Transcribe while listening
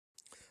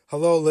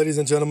Hello, ladies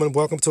and gentlemen.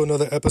 Welcome to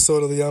another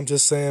episode of the I'm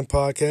Just Saying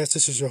podcast.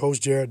 This is your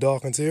host, Jared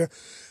Dawkins here.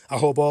 I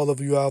hope all of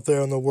you out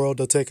there in the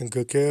world are taking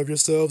good care of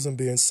yourselves and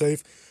being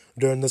safe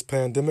during this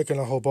pandemic. And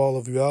I hope all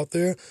of you out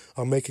there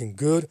are making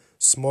good,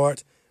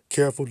 smart,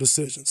 careful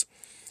decisions.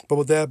 But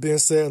with that being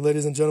said,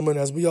 ladies and gentlemen,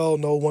 as we all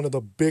know, one of the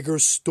bigger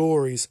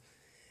stories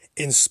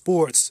in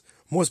sports,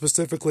 more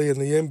specifically in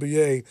the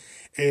NBA,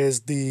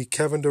 is the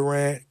Kevin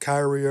Durant,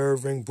 Kyrie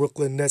Irving,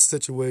 Brooklyn Nets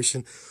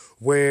situation,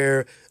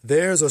 where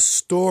there's a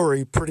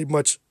story pretty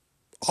much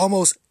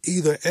almost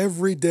either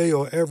every day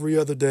or every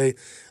other day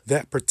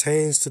that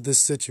pertains to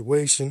this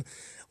situation,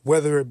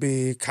 whether it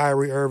be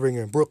Kyrie Irving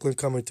and Brooklyn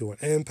coming to an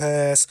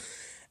impasse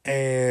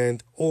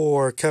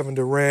or Kevin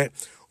Durant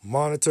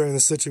monitoring the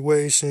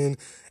situation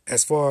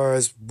as far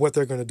as what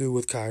they're going to do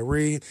with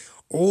Kyrie,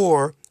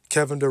 or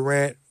Kevin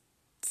Durant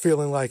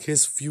feeling like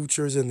his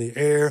future's in the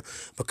air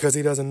because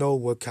he doesn't know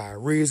what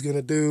Kyrie's going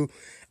to do.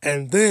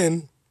 And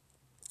then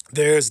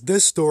there's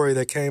this story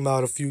that came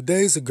out a few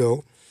days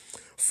ago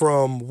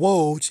from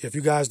Woj. If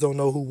you guys don't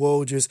know who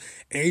Woj is,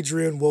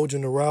 Adrian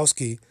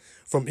Wojnarowski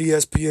from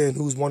ESPN,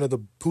 who's one of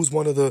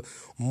the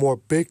more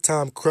big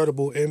time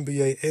credible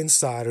NBA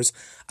insiders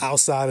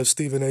outside of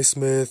Stephen A.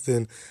 Smith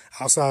and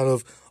outside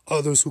of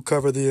others who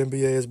cover the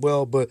NBA as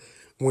well. But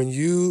when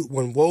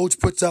Woj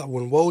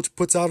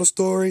puts out a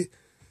story,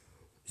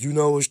 you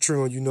know it's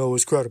true and you know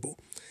it's credible.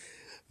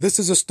 This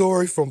is a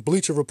story from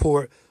Bleacher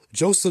Report.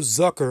 Joseph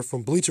Zucker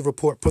from Bleacher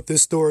Report put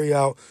this story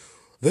out,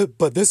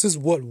 but this is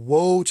what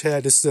Woj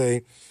had to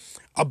say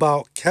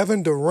about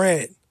Kevin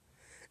Durant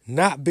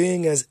not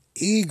being as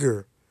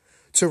eager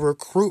to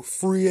recruit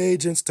free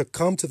agents to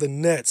come to the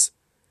Nets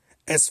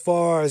as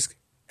far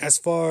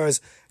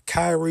as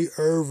Kyrie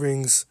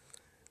Irving's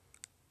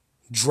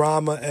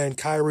drama and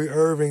Kyrie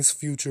Irving's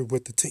future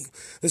with the team.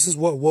 This is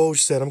what Woj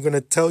said. I'm going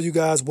to tell you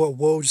guys what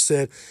Woj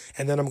said,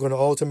 and then I'm going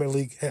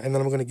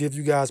to give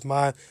you guys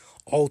my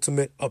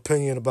ultimate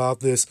opinion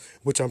about this,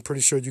 which I'm pretty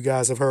sure you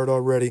guys have heard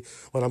already.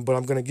 But I'm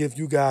going to give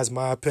you guys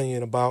my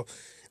opinion about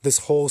this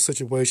whole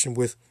situation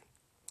with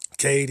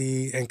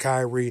KD and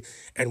Kyrie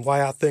and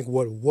why I think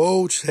what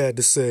Woj had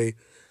to say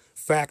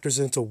factors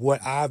into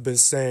what I've been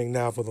saying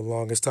now for the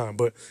longest time.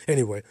 But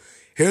anyway,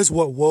 here's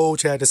what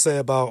Woj had to say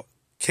about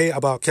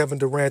Kevin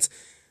Durant's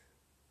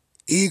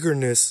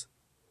eagerness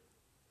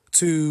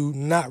to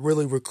not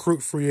really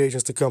recruit free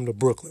agents to come to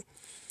Brooklyn.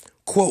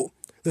 Quote,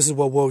 this is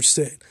what Woj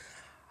said.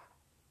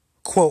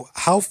 Quote,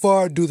 how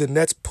far do the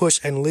Nets push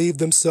and leave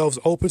themselves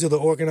open to the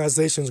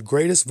organization's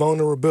greatest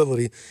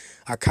vulnerability,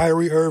 a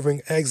Kyrie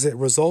Irving exit,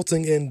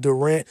 resulting in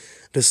Durant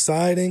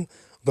deciding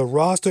the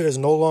roster is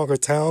no longer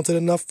talented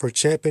enough for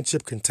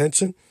championship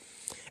contention?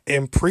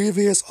 In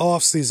previous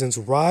off seasons,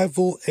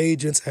 rival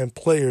agents and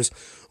players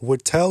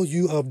would tell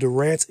you of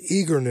Durant's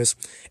eagerness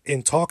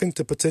in talking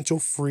to potential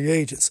free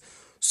agents.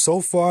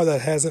 So far,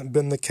 that hasn't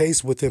been the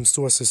case with him,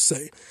 sources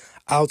say.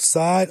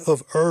 Outside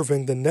of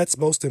Irving, the Nets'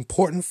 most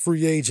important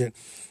free agent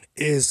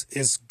is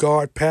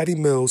guard Patty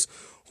Mills,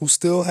 who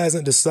still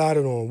hasn't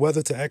decided on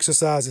whether to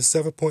exercise his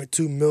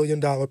 $7.2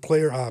 million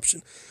player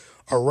option.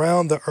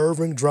 Around the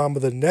Irving drama,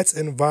 the Nets'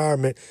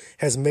 environment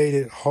has made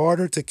it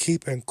harder to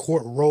keep in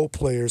court role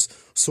players,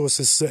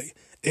 sources say,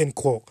 end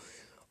quote.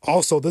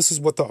 Also, this is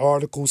what the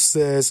article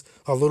says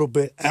a little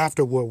bit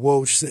after what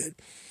Woj said.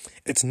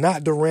 It's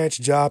not Durant's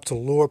job to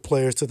lure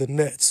players to the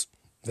Nets.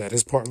 That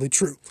is partly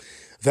true.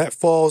 That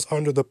falls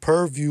under the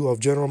purview of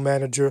general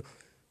manager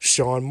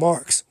Sean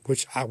Marks,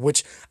 which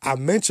I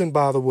mentioned,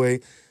 by the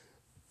way,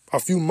 a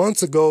few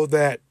months ago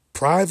that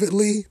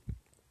privately,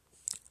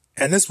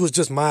 and this was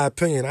just my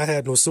opinion, I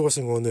had no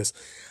sourcing on this,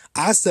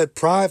 I said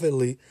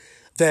privately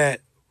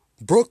that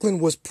Brooklyn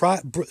was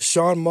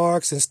Sean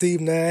Marks and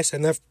Steve Nash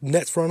and that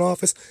Nets front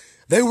office,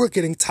 they were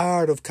getting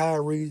tired of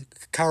Kyrie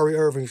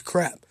Irving's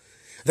crap.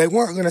 They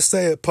weren't going to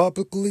say it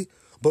publicly,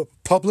 but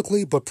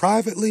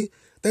privately,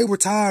 they were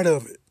tired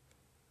of it.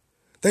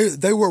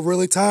 They were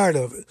really tired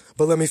of it.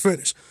 But let me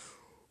finish.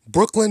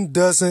 Brooklyn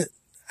doesn't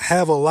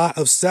have a lot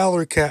of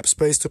salary cap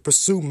space to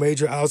pursue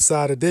major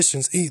outside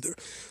additions either.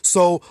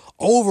 So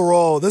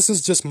overall, this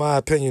is just my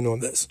opinion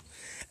on this.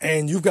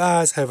 And you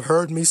guys have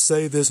heard me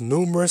say this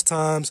numerous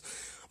times,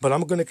 but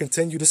I'm going to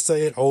continue to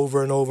say it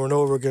over and over and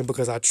over again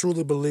because I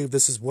truly believe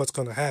this is what's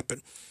going to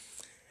happen.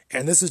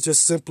 And this is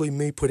just simply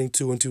me putting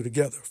two and two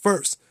together.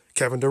 First,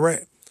 Kevin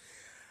Durant.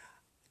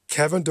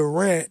 Kevin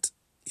Durant,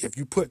 if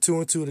you put two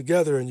and two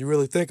together and you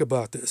really think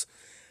about this,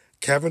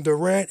 Kevin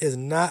Durant is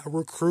not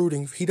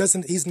recruiting. He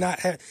doesn't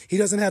have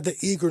the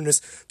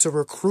eagerness to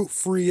recruit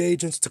free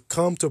agents to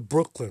come to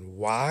Brooklyn.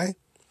 Why?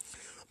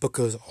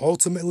 Because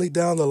ultimately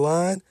down the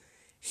line,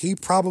 he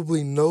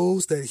probably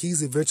knows that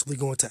he's eventually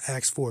going to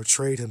ask for a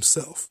trade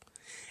himself.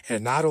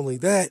 And not only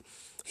that,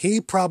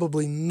 he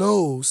probably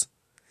knows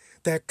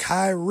that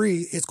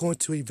Kyrie is going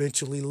to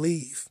eventually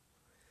leave.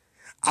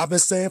 I've been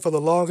saying for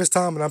the longest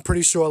time, and I'm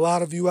pretty sure a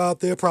lot of you out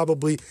there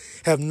probably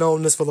have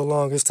known this for the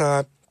longest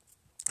time,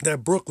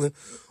 that Brooklyn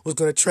was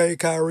going to trade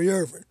Kyrie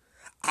Irving.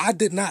 I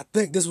did not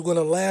think this was going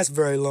to last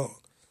very long.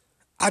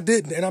 I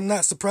didn't, and I'm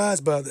not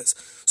surprised by this.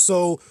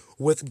 So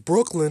with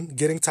Brooklyn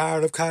getting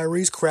tired of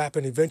Kyrie's crap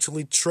and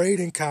eventually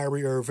trading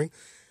Kyrie Irving,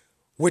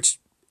 which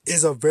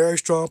is a very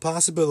strong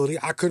possibility.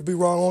 I could be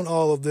wrong on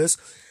all of this.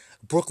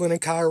 Brooklyn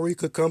and Kyrie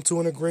could come to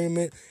an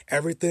agreement.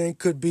 Everything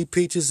could be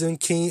peachy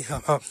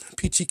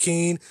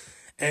keen,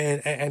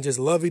 and just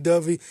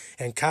lovey-dovey.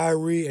 And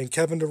Kyrie and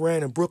Kevin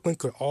Durant and Brooklyn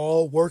could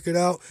all work it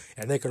out,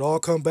 and they could all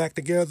come back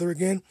together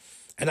again.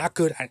 And I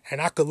could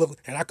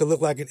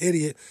look like an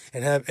idiot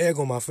and have egg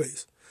on my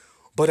face.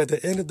 But at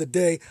the end of the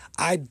day,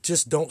 I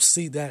just don't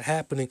see that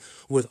happening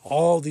with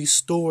all these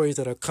stories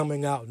that are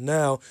coming out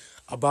now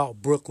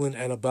about Brooklyn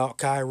and about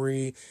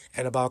Kyrie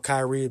and about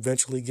Kyrie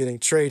eventually getting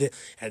traded.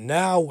 And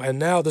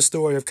now the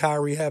story of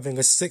Kyrie having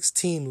a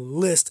 6-team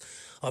list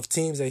of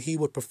teams that he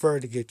would prefer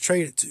to get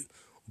traded to.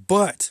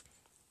 But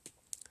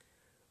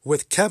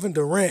with Kevin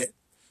Durant,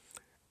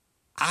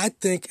 I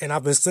think, and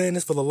I've been saying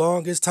this for the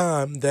longest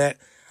time, that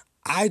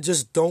I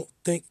just don't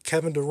think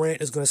Kevin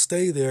Durant is going to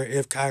stay there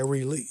if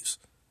Kyrie leaves.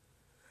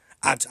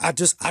 I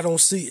don't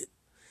see it,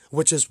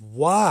 which is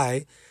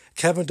why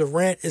Kevin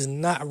Durant is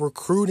not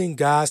recruiting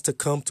guys to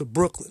come to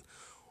Brooklyn.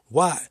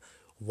 Why?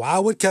 Why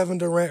would Kevin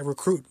Durant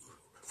recruit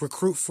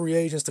free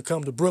agents to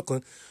come to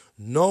Brooklyn,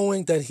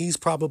 knowing that he's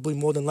probably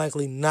more than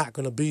likely not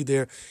going to be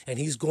there and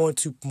he's going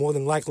to more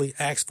than likely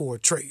ask for a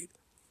trade?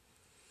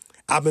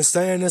 I've been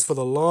saying this for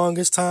the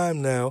longest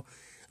time now,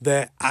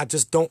 that I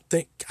just don't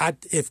think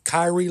if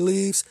Kyrie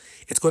leaves,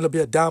 it's going to be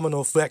a domino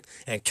effect,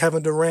 and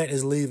Kevin Durant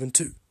is leaving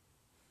too.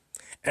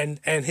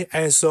 And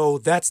so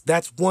that's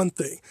one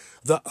thing.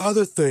 The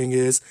other thing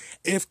is,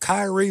 if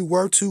Kyrie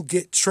were to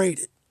get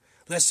traded,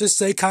 let's just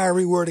say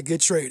Kyrie were to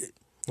get traded,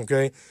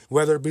 okay,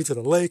 whether it be to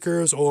the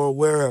Lakers or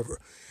wherever.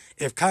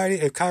 If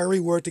Kyrie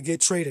were to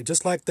get traded,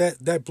 just like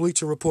that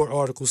Bleacher Report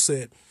article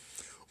said,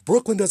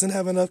 Brooklyn doesn't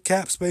have enough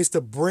cap space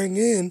to bring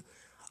in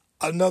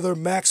another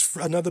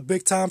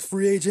big time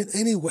free agent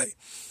anyway.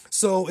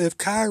 So if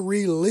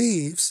Kyrie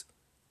leaves,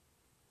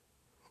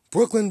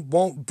 Brooklyn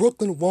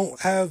won't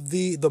have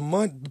the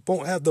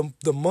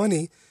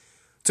money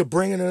to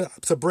bring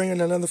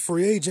in another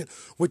free agent,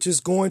 which is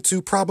going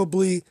to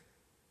probably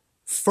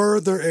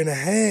further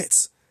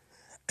enhance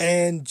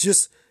and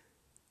just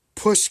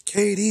push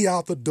KD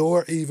out the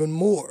door even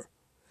more.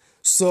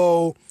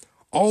 So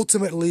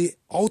ultimately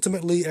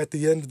at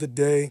the end of the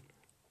day,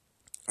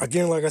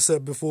 again, like I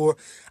said before,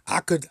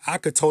 I could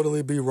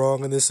totally be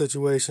wrong in this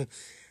situation.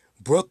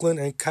 Brooklyn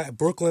and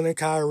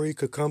Kyrie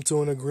could come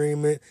to an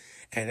agreement,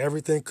 and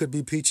everything could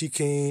be peachy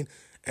keen,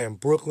 and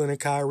Brooklyn and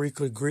Kyrie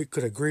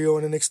could agree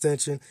on an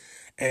extension,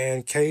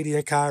 and KD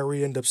and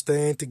Kyrie end up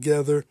staying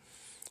together.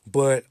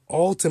 But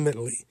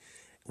ultimately,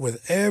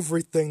 with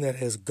everything that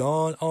has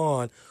gone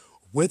on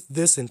with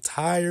this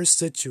entire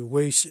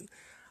situation,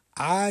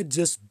 I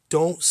just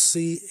don't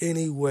see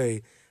any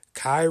way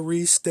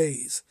Kyrie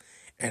stays,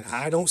 and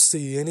I don't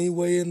see any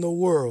way in the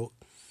world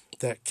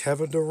that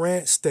Kevin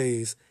Durant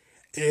stays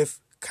if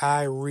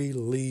Kyrie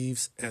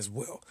leaves as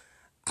well.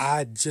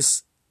 I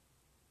just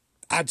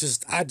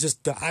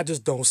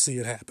don't see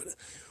it happening.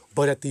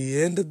 But at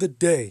the end of the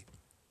day,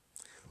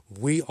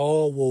 we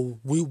all will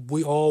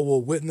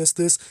witness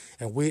this,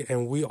 and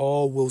we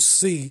all will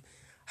see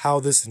how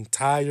this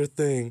entire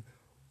thing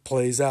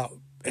plays out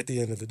at the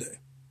end of the day.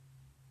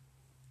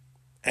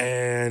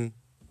 And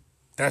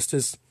that's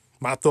just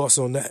my thoughts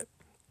on that.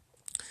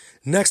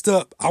 Next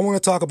up, I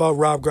want to talk about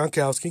Rob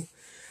Gronkowski.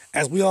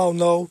 As we all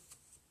know,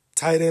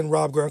 tight end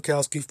Rob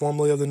Gronkowski,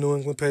 formerly of the New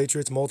England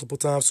Patriots,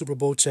 multiple-time Super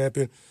Bowl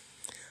champion,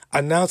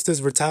 announced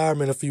his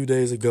retirement a few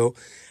days ago.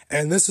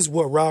 And this is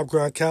what Rob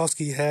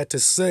Gronkowski had to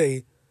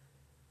say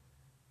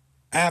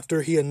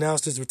after he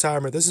announced his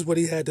retirement. This is what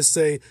he had to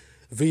say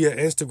via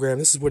Instagram.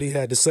 This is what he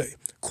had to say.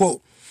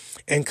 Quote,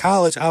 "In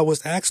college, I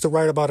was asked to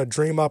write about a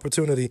dream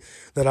opportunity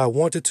that I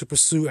wanted to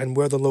pursue and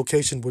where the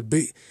location would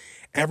be.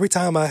 Every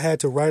time I had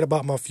to write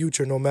about my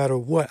future, no matter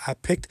what, I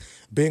picked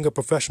being a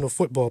professional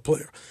football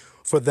player.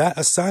 For that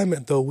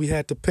assignment, though, we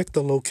had to pick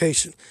the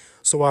location.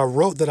 So I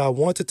wrote that I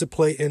wanted to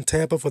play in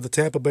Tampa for the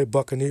Tampa Bay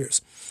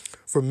Buccaneers.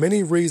 For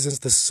many reasons,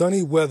 the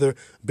sunny weather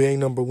being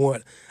number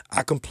one.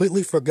 I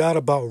completely forgot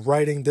about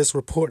writing this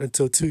report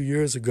until 2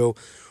 years ago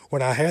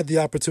when I had the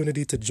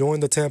opportunity to join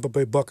the Tampa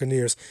Bay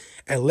Buccaneers.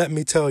 And let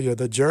me tell you,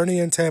 the journey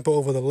in Tampa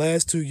over the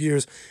last 2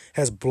 years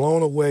has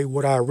blown away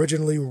what I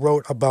originally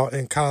wrote about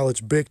in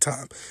college big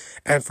time.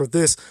 And for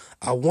this,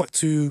 I want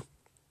to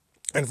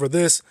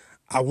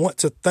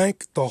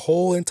thank the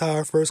whole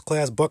entire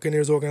first-class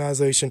Buccaneers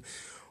organization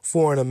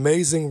for an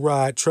amazing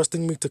ride,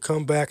 trusting me to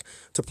come back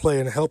to play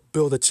and help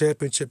build a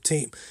championship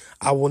team.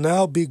 I will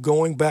now be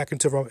going back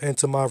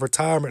into my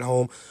retirement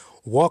home,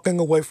 walking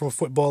away from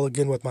football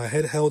again with my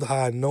head held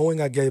high, knowing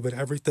I gave it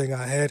everything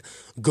I had,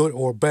 good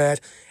or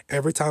bad,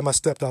 every time I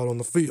stepped out on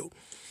the field.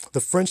 The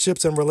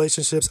friendships and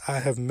relationships I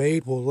have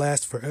made will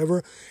last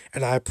forever,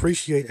 and I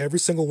appreciate every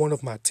single one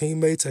of my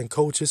teammates and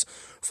coaches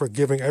for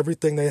giving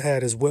everything they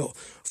had as well.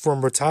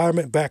 From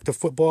retirement back to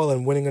football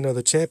and winning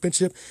another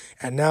championship,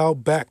 and now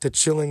back to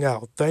chilling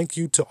out. Thank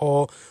you to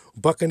all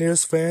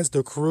Buccaneers fans,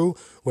 the crew.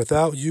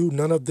 Without you,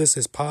 none of this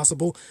is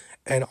possible,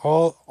 and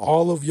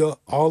all of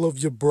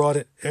you brought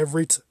it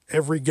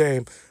every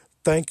game.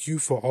 Thank you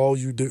for all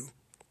you do.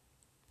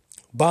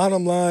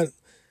 Bottom line,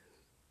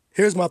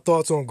 here's my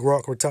thoughts on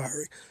Gronk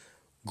retiring.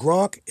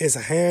 Gronk is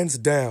hands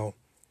down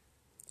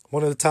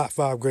one of the top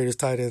 5 greatest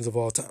tight ends of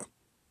all time.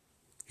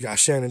 You got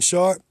Shannon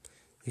Sharp,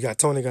 you got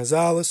Tony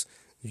Gonzalez,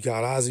 you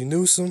got Ozzie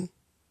Newsome,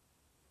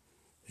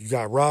 you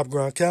got Rob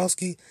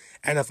Gronkowski,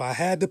 and if I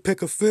had to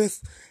pick a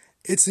fifth,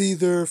 it's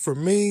either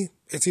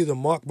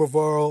Mark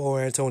Bavaro or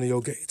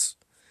Antonio Gates.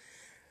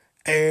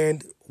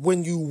 And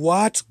when you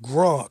watch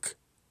Gronk,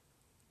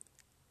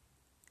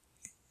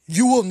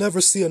 you will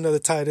never see another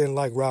tight end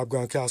like Rob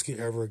Gronkowski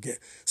ever again.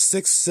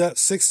 6'6",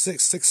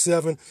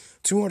 6'7",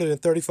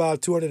 235,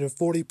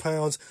 240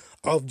 pounds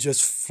of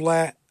just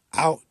flat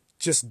out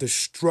just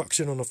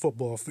destruction on the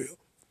football field.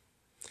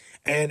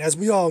 And as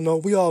we all know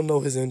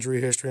his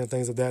injury history and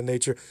things of that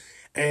nature.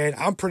 And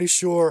I'm pretty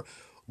sure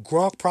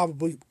Gronk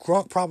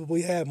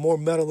probably had more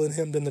metal in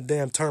him than the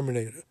damn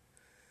Terminator.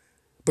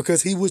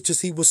 Because he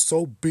was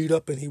so beat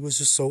up and he was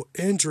just so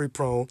injury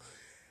prone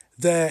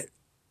that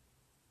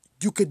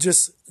you could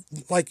just,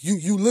 like,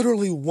 you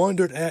literally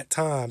wondered at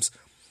times,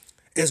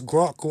 is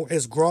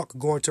Gronk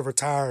going to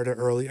retire at an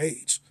early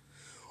age?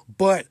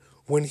 But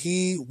when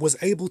he was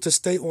able to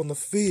stay on the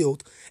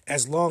field,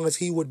 as long as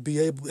he would be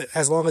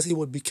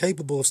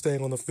capable of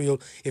staying on the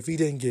field if he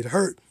didn't get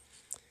hurt,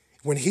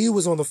 when he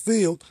was on the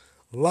field,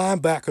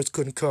 linebackers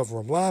couldn't cover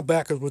him.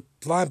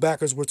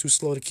 Linebackers were too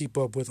slow to keep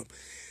up with him.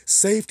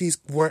 Safeties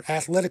weren't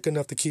athletic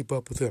enough to keep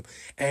up with him.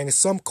 And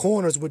some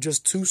corners were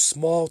just too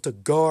small to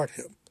guard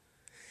him.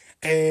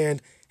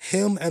 And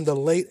him and the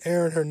late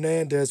Aaron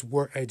Hernandez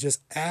were a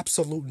just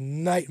absolute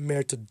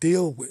nightmare to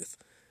deal with.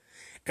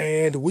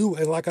 And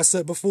like I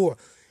said before,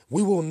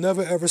 we will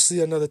never ever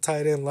see another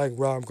tight end like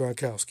Rob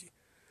Gronkowski.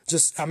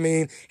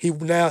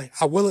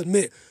 I will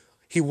admit,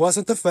 he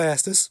wasn't the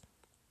fastest,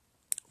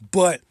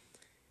 but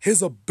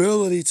his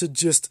ability to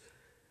just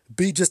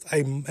be just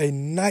a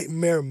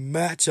nightmare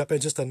matchup and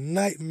just a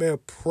nightmare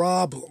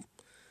problem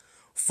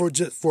for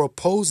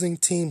opposing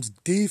teams'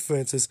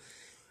 defenses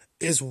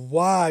is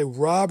why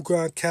Rob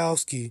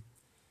Gronkowski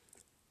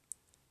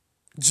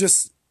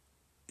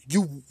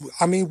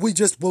we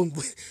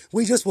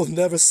just will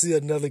never see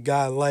another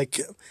guy like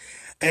him.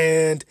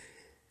 And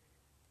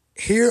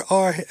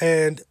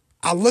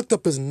I looked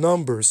up his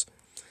numbers,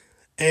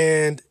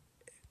 and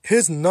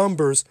his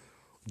numbers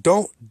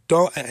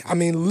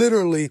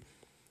literally,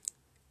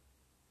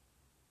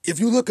 if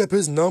you look up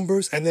his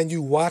numbers and then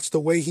you watch the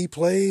way he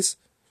plays,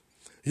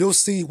 you'll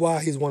see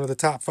why he's one of the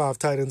top 5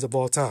 tight ends of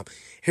all time.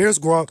 Here's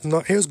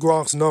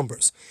Gronk's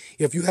numbers.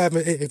 If you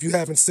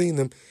haven't seen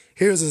them,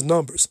 here's his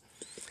numbers.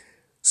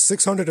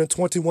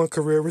 621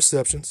 career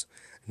receptions,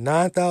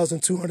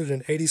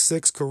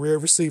 9,286 career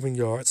receiving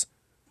yards,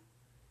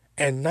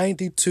 and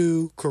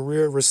 92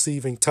 career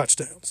receiving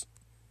touchdowns.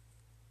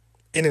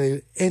 In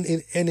an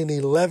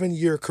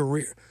 11-year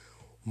career,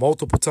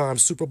 multiple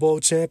times Super Bowl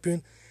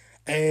champion,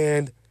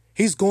 and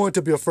he's going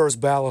to be a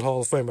first ballot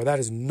Hall of Famer. That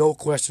is no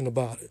question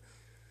about it.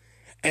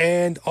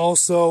 And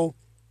also,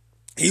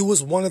 he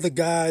was one of the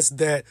guys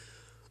that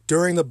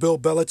during the Bill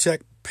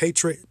Belichick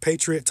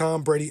Patriot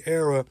Tom Brady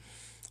era,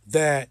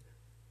 that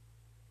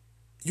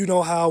you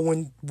know how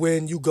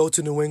when you go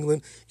to New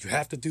England, you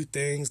have to do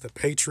things the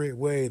Patriot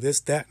way, this,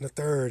 that, and the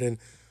third. And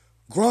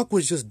Gronk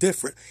was just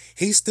different.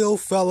 He still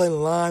fell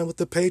in line with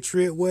the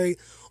Patriot way,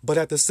 but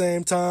at the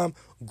same time,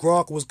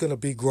 Gronk was going to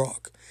be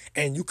Gronk.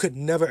 And you could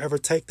never, ever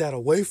take that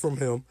away from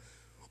him,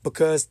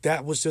 because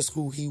that was just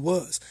who he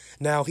was.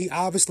 Now, he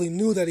obviously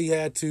knew that he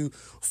had to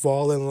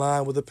fall in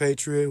line with the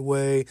Patriot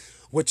way,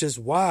 which is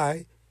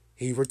why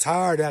he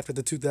retired after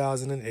the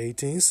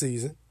 2018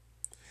 season,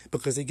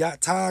 because he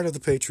got tired of the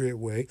Patriot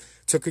way,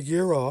 took a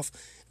year off,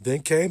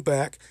 then came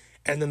back,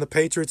 and then the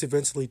Patriots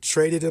eventually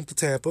traded him to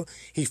Tampa.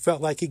 He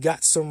felt like he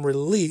got some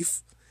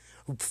relief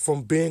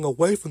from being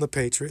away from the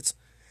Patriots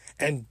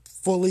and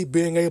fully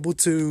being able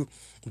to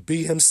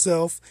be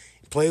himself.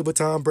 Played with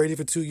Tom Brady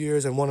for 2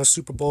 years and won a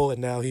Super Bowl,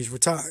 and now he's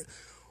retired.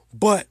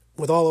 But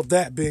with all of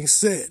that being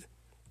said,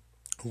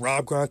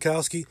 Rob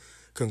Gronkowski,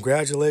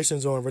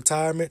 congratulations on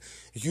retirement.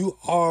 You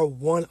are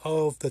one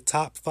of the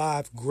top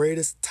 5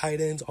 greatest tight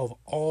ends of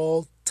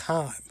all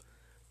time.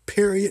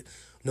 Period.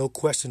 No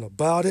question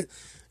about it.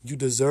 You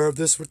deserve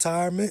this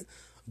retirement.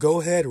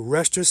 Go ahead,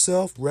 rest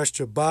yourself, rest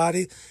your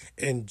body,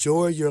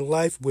 enjoy your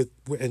life with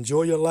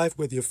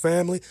your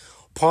family.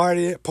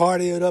 Party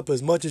it up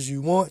as much as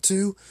you want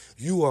to.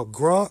 You are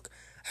Gronk.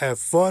 Have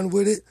fun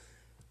with it.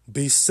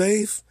 Be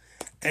safe.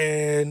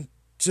 And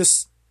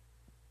just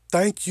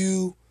thank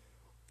you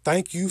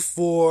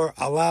for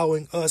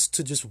allowing us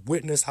to just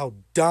witness how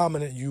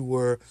dominant you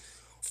were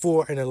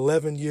for an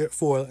 11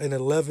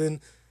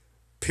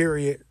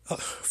 period,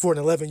 for an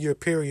 11-year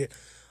period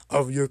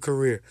of your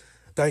career.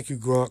 Thank you,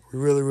 Gronk. We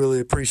really, really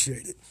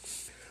appreciate it.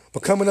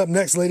 But coming up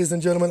next, ladies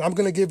and gentlemen, I'm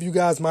going to give you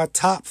guys my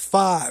top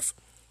 5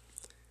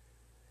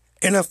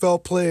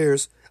 NFL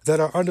players that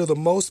are under the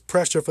most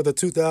pressure for the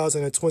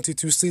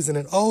 2022 season.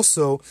 And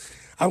also,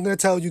 I'm going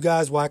to tell you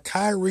guys why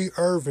Kyrie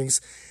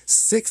Irving's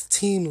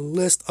 6-team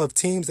list of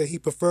teams that he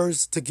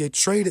prefers to get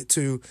traded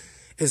to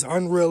is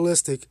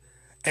unrealistic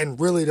and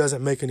really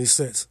doesn't make any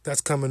sense.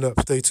 That's coming up.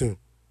 Stay tuned.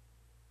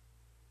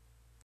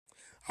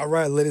 All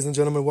right, ladies and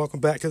gentlemen, welcome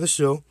back to the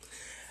show.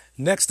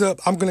 Next up,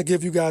 I'm going to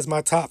give you guys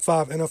my top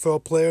 5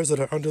 NFL players that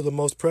are under the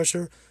most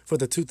pressure for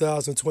the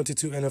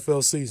 2022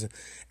 NFL season.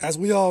 As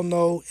we all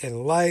know,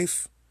 in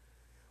life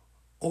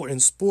or in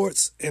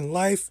sports, in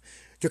life,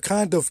 you're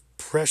kind of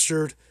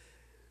pressured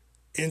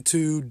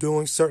into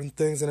doing certain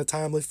things in a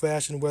timely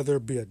fashion, whether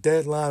it be a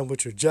deadline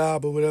with your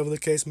job or whatever the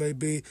case may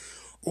be,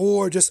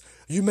 or just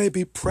you may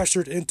be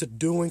pressured into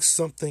doing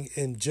something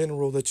in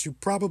general that you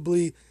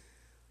probably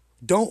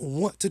don't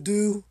want to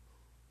do,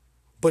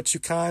 but you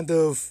kind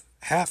of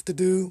have to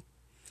do.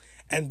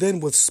 And then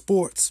with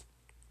sports,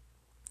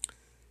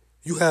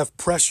 you have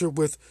pressure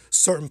with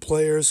certain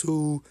players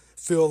who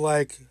feel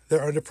like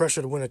they're under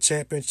pressure to win a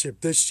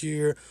championship this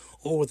year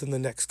or within the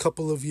next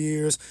couple of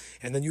years.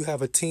 And then you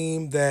have a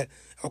team that,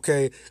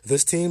 okay,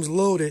 this team's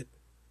loaded.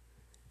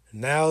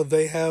 Now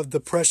they have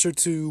the pressure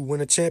to win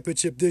a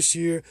championship this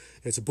year.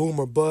 It's a boom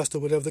or bust or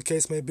whatever the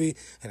case may be.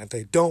 And if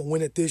they don't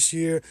win it this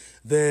year,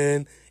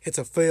 then it's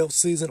a failed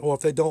season. Or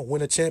if they don't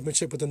win a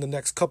championship within the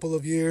next couple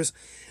of years,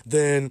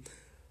 then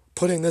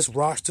putting this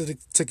roster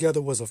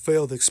together was a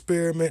failed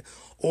experiment.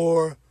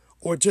 Or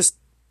just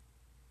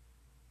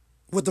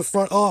with the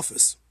front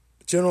office,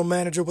 general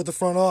manager with the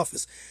front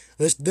office.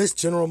 This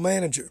general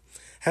manager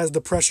has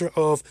the pressure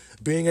of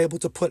being able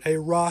to put a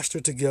roster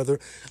together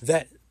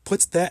that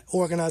puts that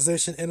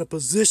organization in a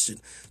position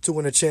to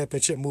win a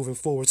championship moving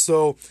forward.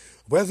 So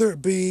whether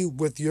it be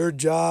with your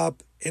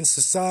job in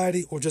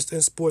society or just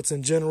in sports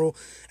in general,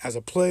 as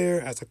a player,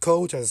 as a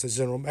coach, as a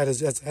general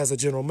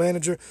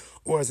manager,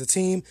 or as a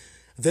team,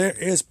 there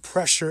is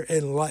pressure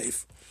in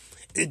life.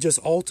 It just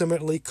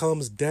ultimately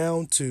comes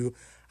down to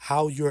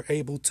how you're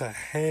able to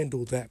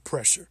handle that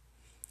pressure.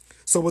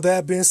 So with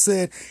that being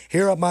said,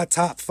 here are my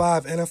top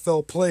 5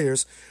 NFL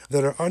players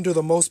that are under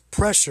the most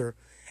pressure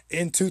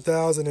in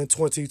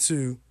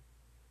 2022.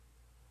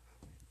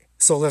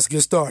 So let's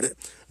get started.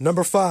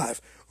 Number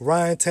 5,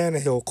 Ryan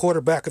Tannehill,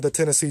 quarterback of the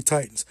Tennessee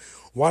Titans.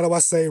 Why do I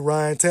say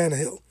Ryan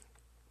Tannehill?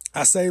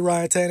 I say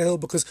Ryan Tannehill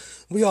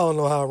because we all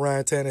know how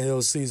Ryan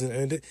Tannehill's season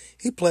ended.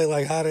 He played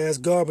like hot-ass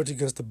garbage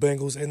against the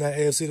Bengals in that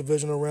AFC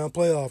Divisional Round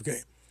playoff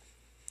game.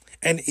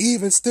 And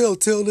even still,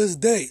 till this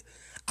day,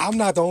 I'm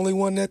not the only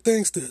one that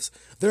thinks this.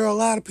 There are a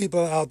lot of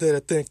people out there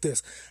that think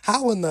this.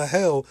 How in the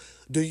hell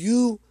do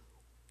you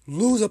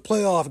lose a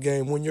playoff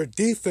game when your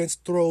defense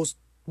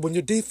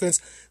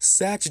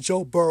sacks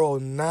Joe Burrow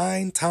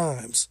 9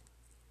 times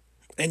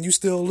and you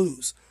still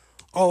lose?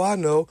 Oh, I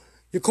know.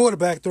 Your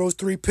quarterback throws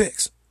 3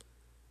 picks.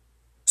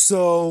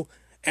 So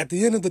at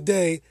the end of the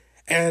day,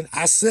 and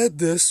I said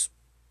this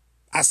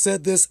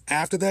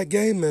after that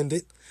game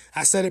ended.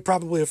 I said it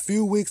probably a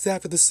few weeks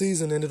after the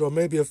season ended, or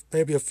maybe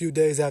a few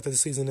days after the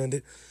season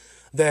ended,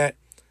 that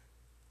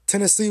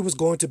Tennessee was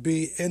going to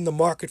be in the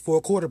market for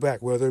a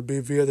quarterback, whether it be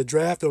via the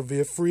draft or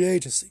via free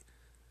agency.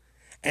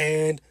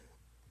 And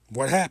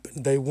what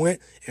happened? They went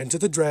into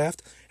the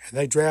draft, and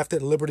they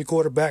drafted Liberty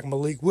quarterback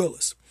Malik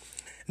Willis.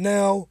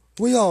 Now,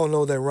 we all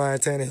know that Ryan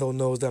Tannehill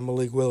knows that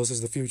Malik Willis is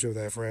the future of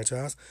that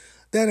franchise.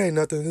 That ain't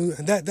nothing new,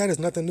 and that is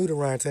nothing new to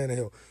Ryan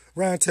Tannehill.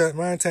 Ryan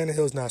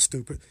Tannehill is not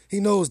stupid. He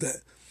knows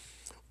that.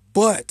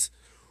 But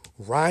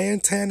Ryan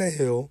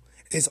Tannehill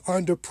is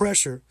under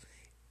pressure.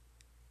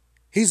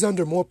 He's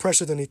under more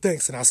pressure than he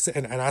thinks. And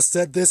I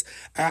said this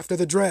after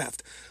the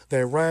draft,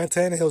 that Ryan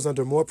Tannehill is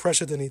under more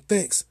pressure than he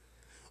thinks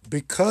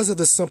because of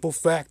the simple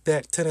fact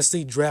that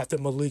Tennessee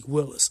drafted Malik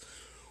Willis.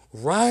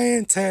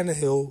 Ryan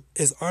Tannehill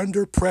is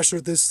under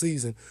pressure this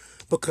season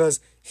because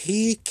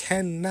he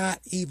cannot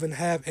even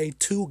have a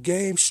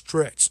 2-game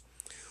stretch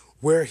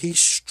where he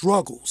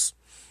struggles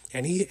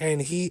and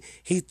he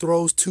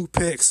throws 2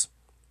 picks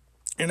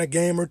in a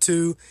game or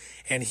two,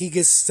 and he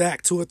gets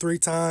sacked 2 or 3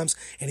 times,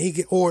 and he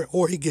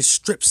gets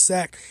strip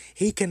sacked.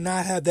 He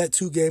cannot have that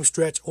 2-game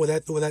stretch or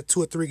that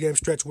 2 or 3 game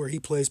stretch where he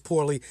plays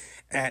poorly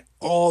at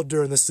all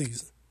during the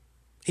season.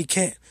 He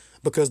can't,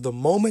 because the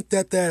moment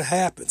that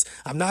happens,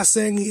 I'm not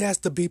saying he has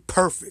to be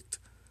perfect,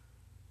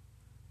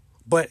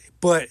 but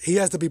he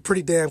has to be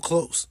pretty damn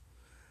close.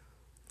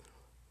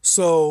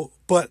 So,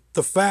 but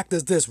the fact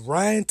is this: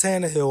 Ryan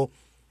Tannehill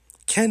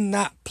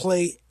cannot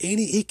play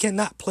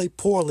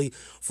poorly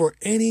for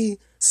any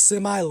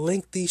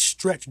semi-lengthy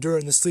stretch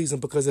during the season,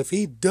 because if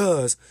he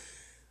does,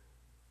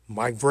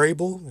 Mike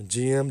Vrabel and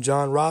GM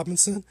John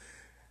Robinson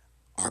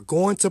are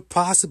going to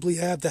possibly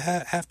have to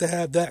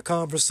have that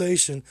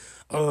conversation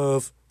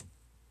of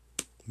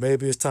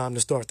maybe it's time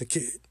to start the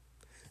kid.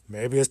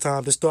 Maybe it's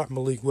time to start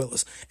Malik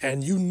Willis.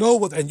 And you know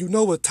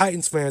what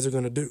Titans fans are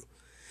going to do.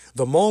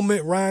 The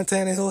moment Ryan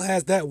Tannehill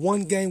has that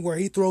one game where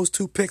he throws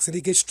 2 picks and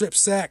he gets strip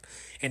sacked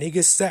and he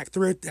gets sacked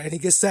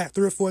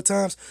 3 or 4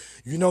 times,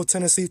 you know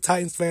Tennessee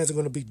Titans fans are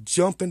going to be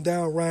jumping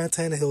down Ryan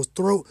Tannehill's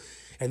throat,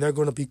 and they're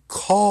going to be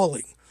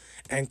calling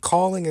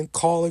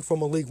for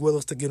Malik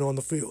Willis to get on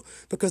the field,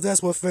 because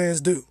that's what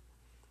fans do.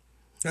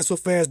 That's what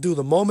fans do.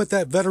 The moment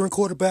that veteran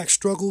quarterback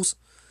struggles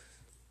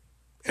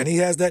and he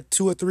has that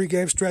 2 or 3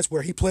 game stretch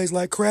where he plays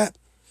like crap,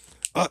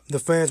 the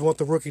fans want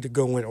the rookie to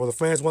go in, or the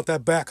fans want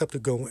that backup to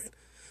go in.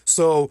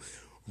 So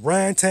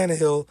Ryan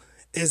Tannehill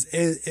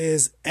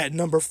is at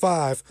number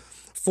 5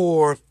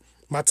 for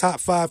my top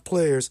 5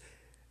 players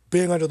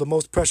being under the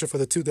most pressure for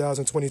the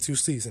 2022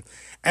 season.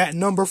 At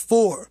number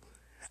 4,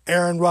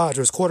 Aaron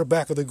Rodgers,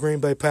 quarterback of the Green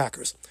Bay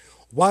Packers.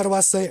 Why do I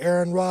say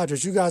Aaron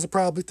Rodgers? You guys are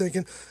probably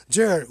thinking,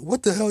 Jared,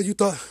 what the hell you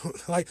thought?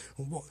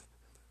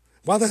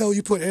 Why the hell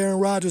you put Aaron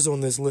Rodgers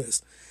on this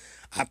list?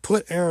 I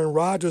put Aaron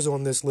Rodgers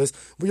on this list.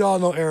 We all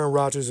know Aaron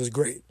Rodgers is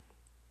great.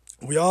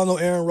 We all know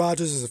Aaron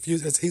Rodgers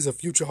he's a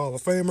future Hall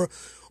of Famer,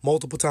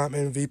 multiple-time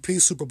MVP,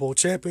 Super Bowl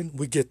champion.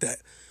 We get that.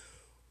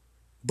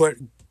 But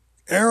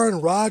Aaron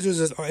Rodgers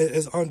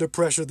is under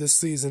pressure this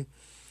season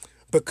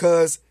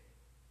because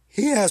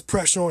he has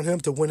pressure on him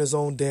to win his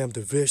own damn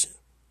division,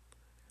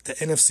 the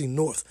NFC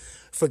North.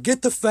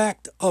 Forget the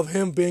fact of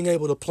him being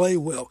able to play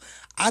well.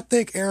 I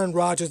think Aaron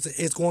Rodgers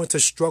is going to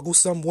struggle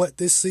somewhat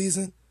this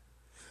season,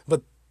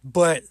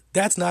 but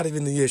that's not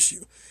even the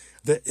issue.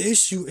 The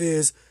issue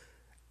is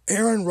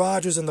Aaron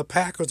Rodgers and the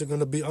Packers are going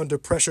to be under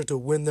pressure to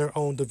win their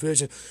own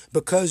division,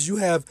 because you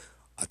have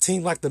a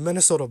team like the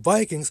Minnesota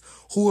Vikings,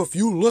 who, if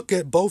you look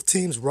at both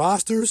teams'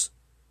 rosters,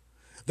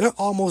 they're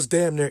almost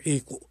damn near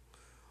equal.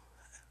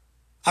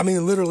 I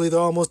mean, literally, they're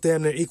almost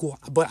damn near equal.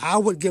 But I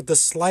would give the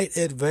slight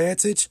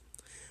advantage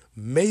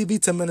maybe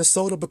to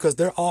Minnesota because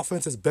their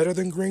offense is better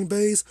than Green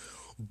Bay's.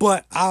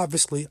 But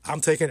obviously,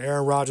 I'm taking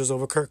Aaron Rodgers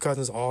over Kirk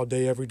Cousins all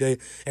day, every day,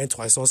 and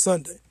twice on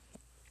Sunday.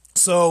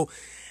 So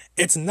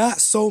it's not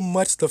so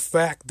much the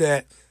fact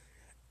that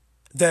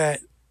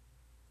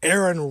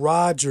Aaron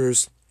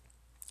Rodgers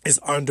is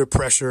under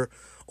pressure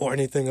or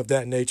anything of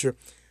that nature.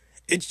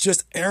 It's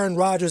just Aaron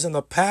Rodgers and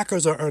the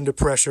Packers are under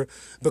pressure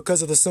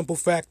because of the simple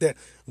fact that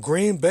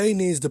Green Bay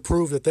needs to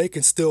prove that they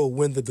can still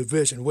win the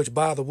division, which,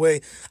 by the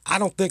way, I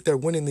don't think they're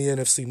winning the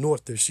NFC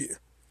North this year.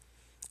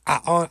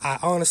 I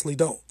honestly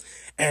don't.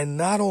 And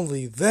not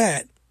only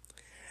that,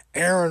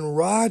 Aaron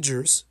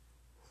Rodgers,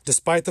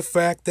 despite the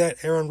fact that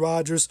Aaron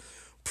Rodgers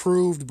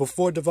proved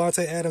before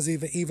Davante Adams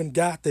even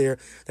got there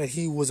that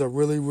he was a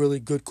really, really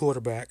good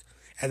quarterback,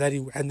 and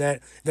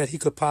that he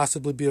could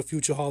possibly be a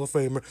future Hall of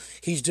Famer.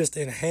 He's just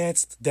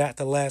enhanced that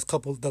the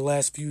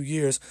last few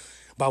years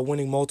by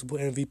winning multiple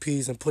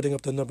MVPs and putting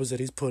up the numbers that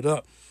he's put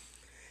up.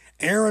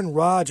 Aaron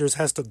Rodgers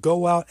has to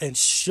go out and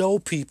show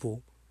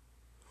people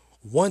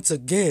once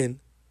again,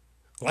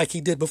 like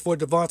he did before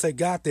Davante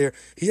got there.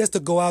 He has to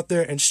go out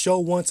there and show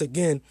once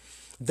again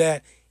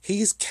that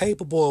he's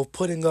capable of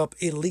putting up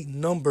elite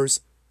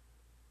numbers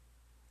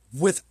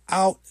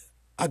without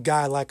a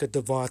guy like a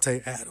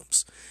Davante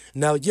Adams.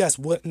 Now, yes,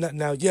 was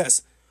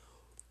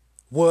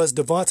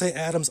Davante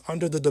Adams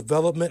under the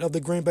development of the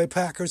Green Bay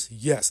Packers?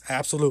 Yes,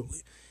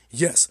 absolutely.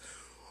 Yes.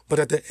 But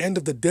at the end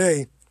of the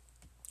day,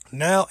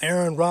 now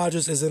Aaron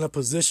Rodgers is in a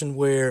position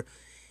where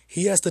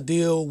he has to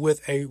deal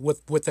with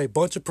a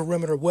bunch of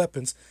perimeter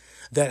weapons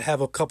that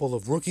have a couple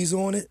of rookies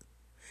on it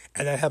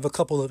and that have a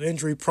couple of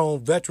injury-prone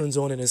veterans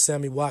on it in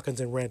Sammy Watkins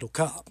and Randall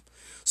Cobb.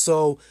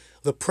 So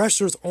the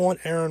pressure's on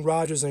Aaron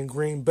Rodgers and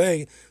Green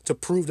Bay to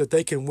prove that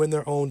they can win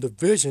their own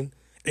division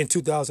in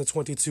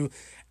 2022,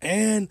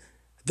 and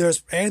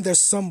there's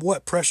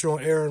somewhat pressure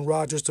on Aaron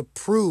Rodgers to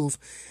prove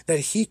that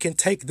he can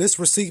take this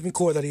receiving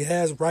core that he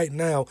has right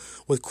now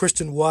with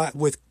Christian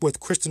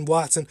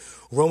Watson,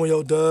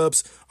 Romeo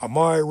Doubs,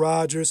 Amari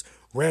Rodgers,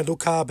 Randall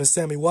Cobb, and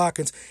Sammy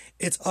Watkins.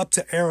 It's up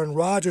to Aaron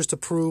Rodgers to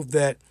prove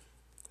that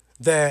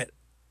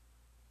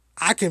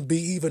I can be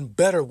even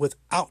better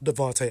without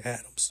Davante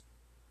Adams,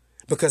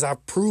 because I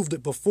proved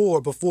it before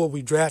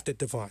we drafted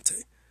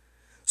Davante.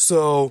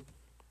 So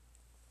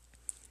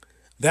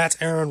that's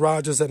Aaron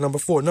Rodgers at number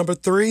 4. Number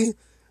 3,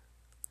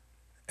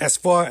 as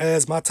far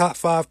as my top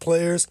 5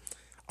 players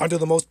under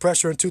the most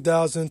pressure in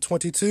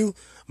 2022,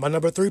 my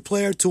number 3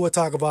 player, Tua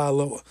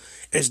Tagovailoa.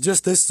 It's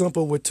just this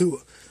simple with Tua.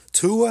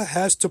 Tua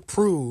has to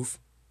prove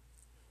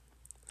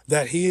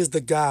that he is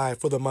the guy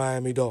for the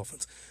Miami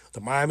Dolphins.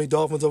 The Miami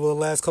Dolphins over the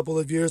last couple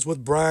of years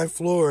with Brian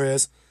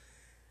Flores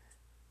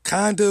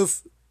kind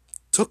of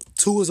took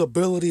Tua's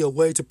ability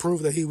away to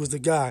prove that he was the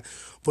guy.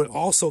 But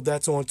also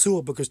that's on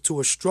Tua because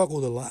Tua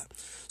struggled a lot.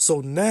 So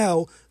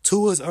now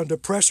Tua's under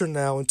pressure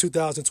now in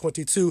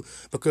 2022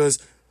 because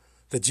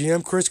the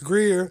GM Chris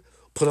Grier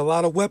put a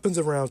lot of weapons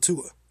around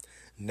Tua.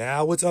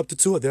 Now it's up to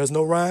Tua. There's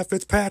no Ryan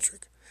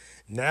Fitzpatrick.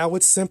 Now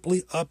it's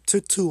simply up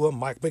to Tua.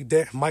 Mike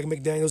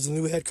McDaniel's the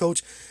new head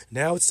coach.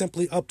 Now it's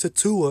simply up to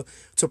Tua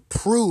to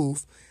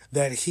prove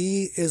that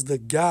he is the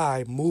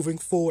guy moving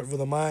forward for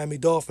the Miami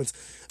Dolphins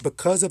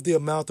because of the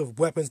amount of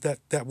weapons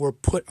that were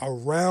put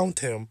around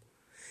him.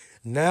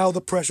 Now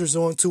the pressure's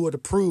on Tua to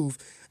prove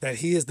that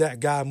he is that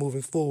guy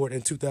moving forward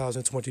in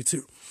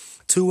 2022.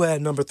 To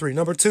add number 3.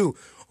 Number 2,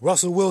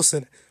 Russell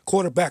Wilson,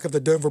 quarterback of the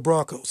Denver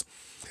Broncos.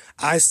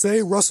 I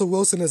say Russell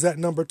Wilson is at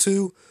number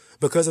 2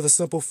 because of the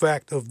simple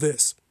fact of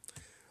this.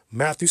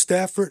 Matthew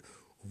Stafford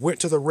went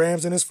to the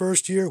Rams in his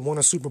first year, won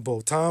a Super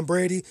Bowl. Tom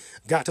Brady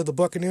got to the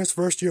Buccaneers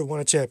first year, won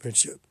a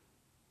championship.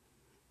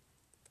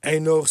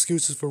 Ain't no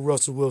excuses for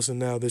Russell Wilson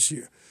now this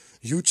year.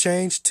 You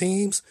changed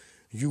teams.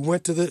 You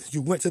went to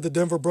the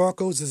Denver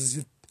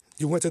Broncos.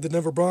 You went to the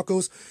Denver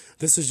Broncos.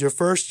 This is your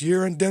first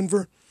year in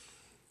Denver.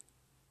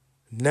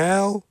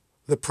 Now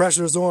the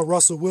pressure is on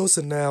Russell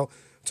Wilson now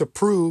to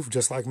prove,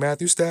 just like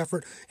Matthew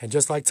Stafford and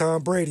just like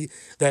Tom Brady,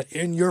 that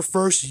in your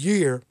first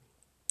year,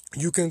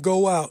 you can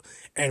go out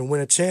and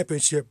win a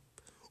championship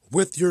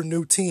with your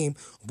new team,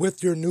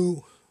 with your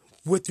new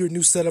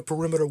set of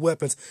perimeter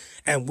weapons,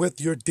 and with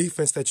your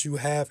defense that you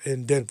have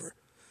in Denver.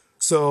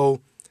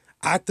 So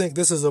I think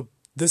this is a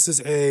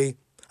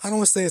I don't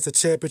want to say it's a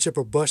championship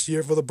or bust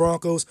year for the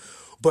Broncos,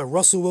 but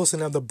Russell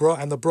Wilson and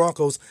the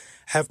Broncos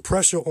have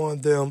pressure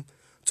on them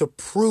to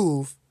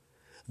prove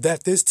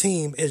that this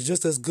team is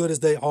just as good as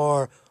they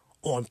are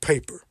on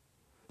paper.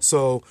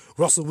 So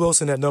Russell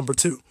Wilson at number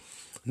 2.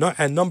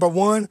 And number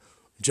 1,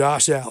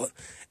 Josh Allen.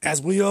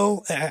 As we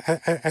all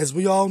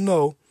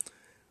know,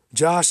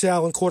 Josh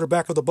Allen,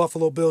 quarterback of the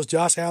Buffalo Bills,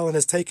 Josh Allen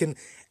has taken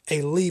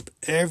a leap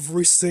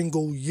every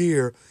single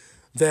year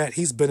that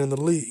he's been in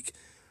the league.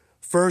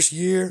 First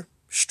year,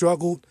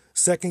 struggled.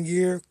 Second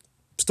year,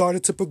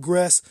 started to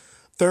progress.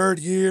 Third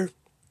year,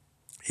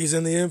 he's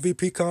in the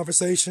MVP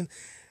conversation.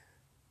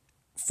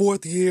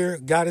 Fourth year,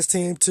 got his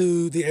team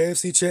to the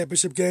AFC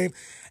Championship game.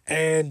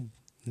 And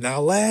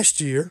now last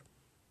year,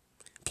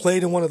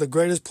 played in one of the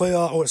greatest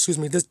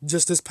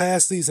this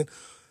past season,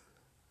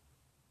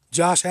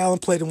 Josh Allen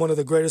played in one of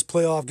the greatest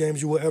playoff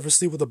games you will ever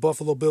see with the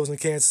Buffalo Bills and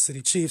Kansas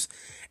City Chiefs.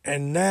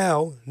 And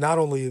now, not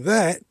only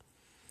that,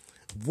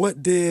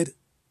 what did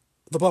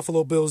the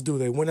Buffalo Bills do?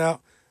 They went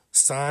out,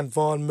 signed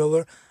Von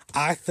Miller.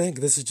 I think,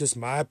 this is just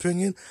my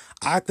opinion,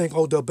 I think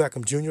Odell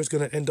Beckham Jr. is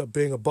going to end up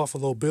being a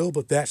Buffalo Bill,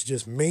 but that's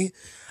just me.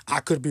 I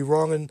could be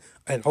wrong,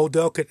 and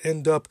Odell could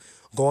end up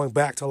going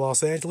back to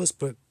Los Angeles,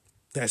 but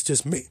that's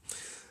just me.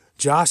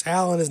 Josh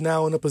Allen is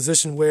now in a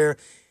position where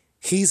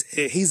he's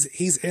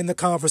in the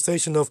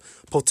conversation of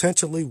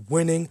potentially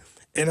winning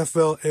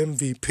NFL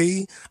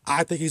MVP.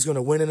 I think he's going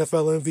to win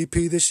NFL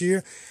MVP this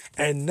year.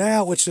 And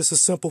now it's just a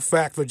simple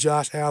fact for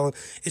Josh Allen.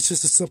 It's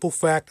just a simple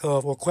fact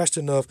of, or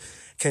question of,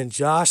 can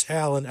Josh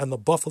Allen and the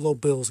Buffalo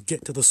Bills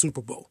get to the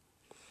Super Bowl?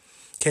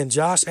 Can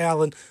Josh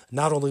Allen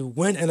not only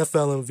win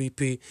NFL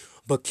MVP,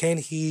 but can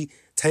he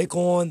take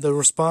on the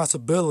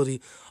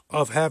responsibility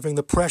of having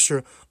the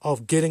pressure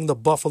of getting the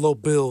Buffalo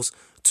Bills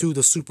to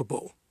the Super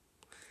Bowl?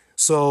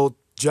 So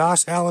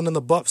Josh Allen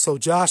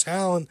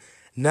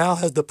now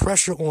has the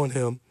pressure on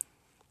him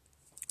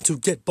to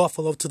get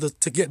Buffalo to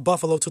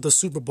the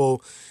Super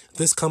Bowl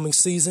this coming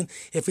season.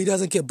 If he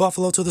doesn't get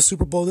Buffalo to the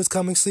Super Bowl this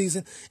coming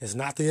season, it's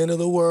not the end of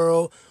the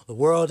world. The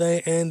world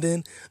ain't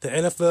ending. The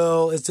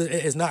NFL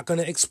is not going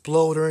to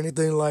explode or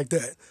anything like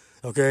that.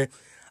 Okay?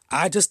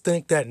 I just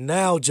think that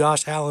now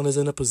Josh Allen is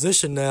in a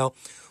position now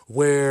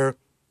where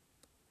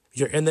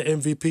you're in the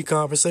MVP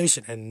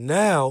conversation, and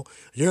now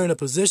you're in a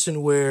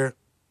position where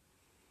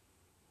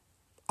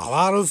a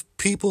lot of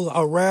people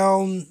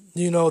around,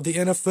 the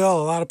NFL,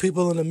 a lot of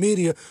people in the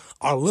media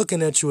are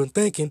looking at you and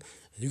thinking,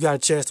 you got a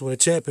chance to win a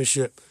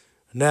championship.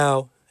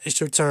 Now it's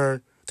your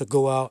turn to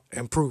go out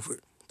and prove it.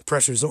 The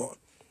pressure's on.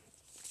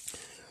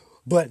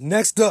 But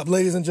next up,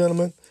 ladies and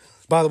gentlemen,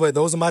 by the way,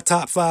 those are my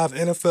top 5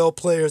 NFL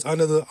players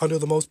under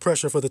the most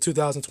pressure for the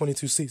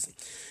 2022 season.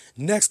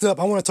 Next up,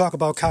 I want to talk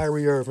about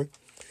Kyrie Irving.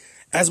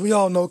 As we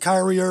all know,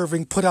 Kyrie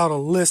Irving put out a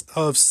list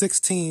of 6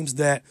 teams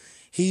that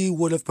he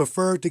would have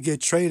preferred to get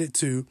traded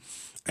to.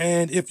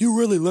 And if you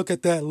really look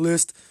at that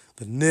list,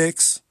 the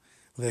Knicks,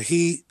 the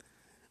Heat,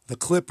 the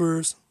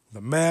Clippers,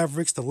 the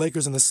Mavericks, the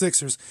Lakers, and the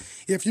Sixers,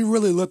 if you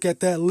really look at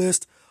that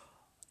list,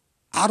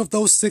 out of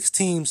those 6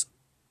 teams,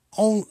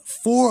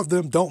 4 of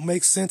them don't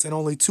make sense, and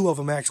only 2 of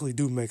them actually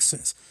do make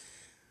sense.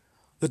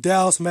 The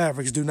Dallas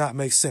Mavericks do not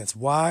make sense.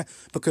 Why?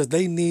 Because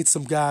they need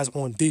some guys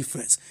on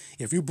defense.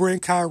 If you bring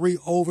Kyrie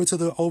over to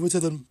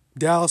the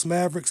Dallas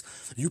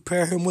Mavericks, you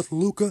pair him with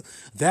Luka,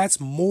 that's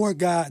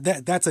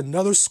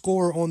another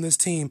scorer on this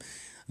team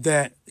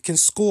that can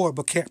score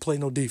but can't play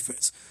no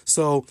defense.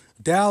 So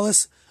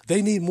Dallas,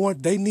 they need more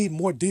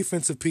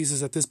defensive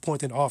pieces at this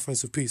point than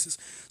offensive pieces.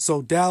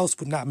 So Dallas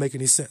would not make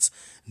any sense.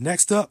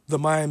 Next up, the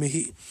Miami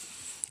Heat.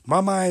 My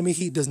Miami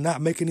Heat does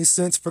not make any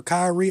sense for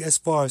Kyrie as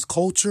far as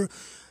culture.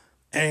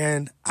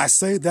 And I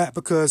say that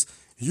because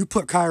you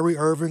put Kyrie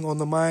Irving on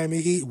the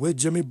Miami Heat with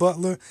Jimmy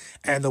Butler,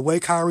 and the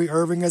way Kyrie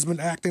Irving has been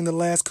acting the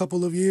last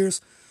couple of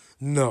years,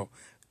 no.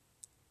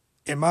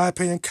 In my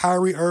opinion,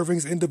 Kyrie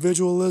Irving's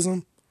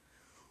individualism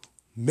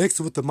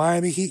mixed with the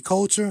Miami Heat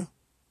culture,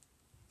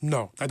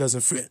 no, that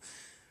doesn't fit.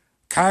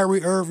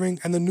 Kyrie Irving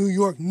and the New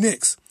York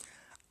Knicks.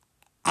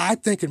 I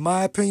think, in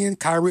my opinion,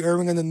 Kyrie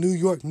Irving and the New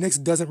York Knicks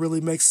doesn't really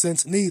make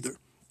sense neither,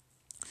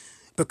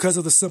 because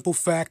of the simple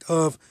fact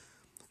of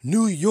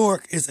New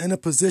York is in a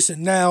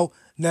position now.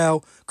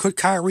 Now, could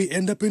Kyrie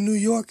end up in New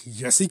York?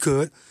 Yes, he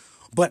could.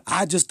 But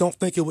I just don't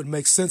think it would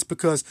make sense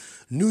because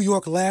New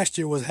York last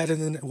year was headed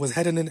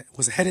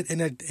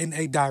in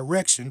a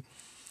direction,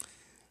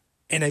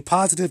 in a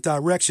positive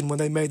direction when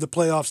they made the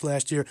playoffs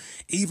last year,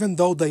 even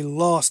though they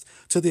lost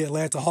to the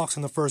Atlanta Hawks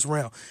in the first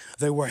round.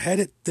 They were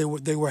headed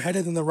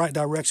in the right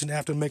direction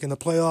after making the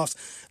playoffs.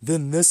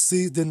 Then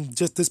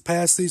this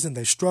past season,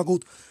 they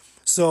struggled.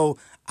 So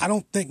I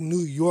don't think New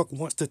York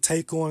wants to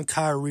take on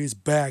Kyrie's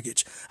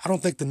baggage. I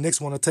don't think the Knicks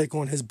want to take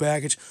on his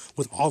baggage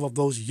with all of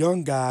those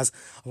young guys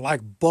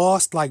like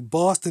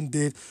Boston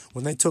did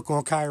when they took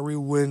on Kyrie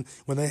when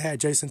they had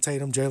Jason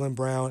Tatum, Jaylen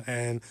Brown,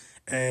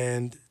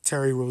 and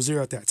Terry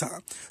Rozier at that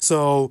time.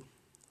 So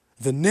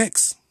the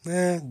Knicks,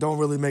 don't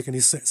really make any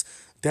sense.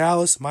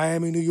 Dallas,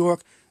 Miami, New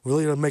York,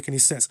 really don't make any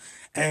sense.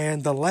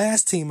 And the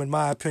last team, in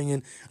my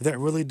opinion, that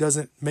really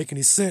doesn't make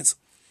any sense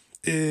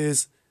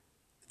is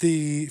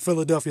the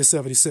Philadelphia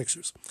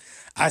 76ers.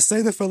 I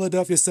say the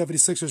Philadelphia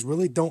 76ers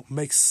really don't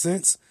make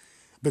sense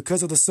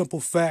because of the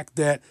simple fact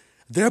that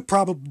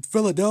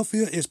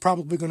Philadelphia is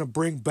probably going to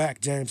bring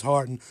back James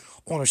Harden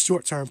on a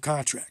short-term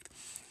contract.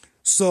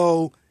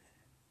 So,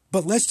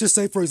 but let's just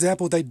say, for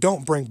example, they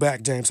don't bring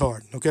back James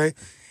Harden, okay?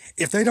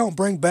 If they don't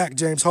bring back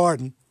James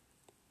Harden,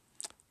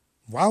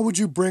 why would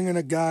you bring in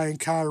a guy in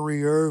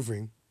Kyrie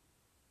Irving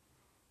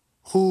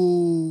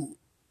who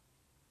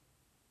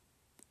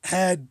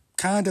had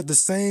kind of the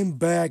same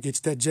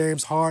baggage that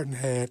James Harden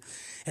had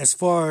as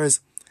far as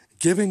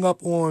giving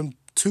up on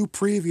two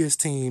previous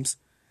teams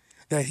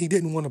that he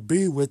didn't want to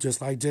be with, just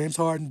like James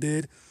Harden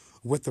did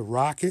with the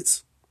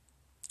Rockets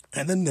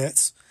and the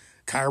Nets.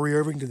 Kyrie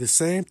Irving did the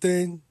same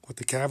thing with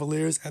the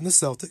Cavaliers and the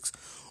Celtics.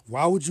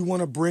 Why would you want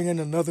to bring in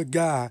another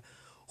guy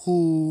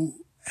who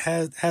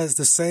has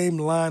the same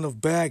line of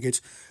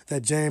baggage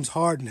that James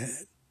Harden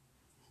had?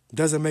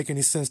 Doesn't make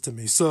any sense to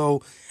me.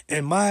 So,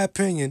 in my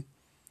opinion,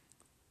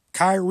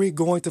 Kyrie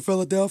going to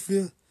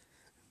Philadelphia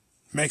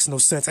makes no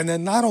sense. And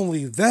then not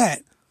only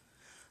that,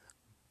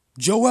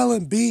 Joel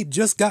Embiid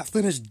just got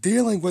finished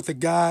dealing with a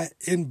guy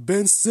in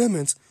Ben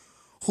Simmons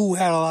who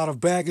had a lot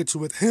of baggage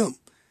with him.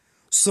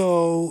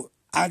 So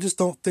I just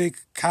don't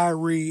think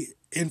Kyrie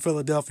in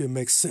Philadelphia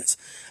makes sense.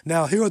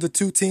 Now, here are the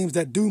two teams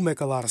that do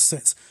make a lot of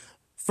sense.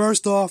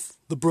 First off,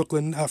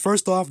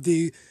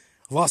 the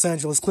Los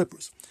Angeles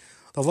Clippers.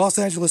 The Los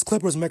Angeles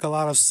Clippers make a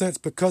lot of sense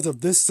because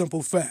of this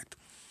simple fact.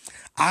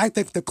 I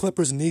think the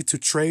Clippers need to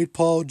trade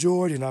Paul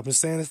George, and I've been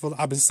saying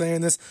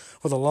this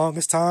for the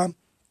longest time.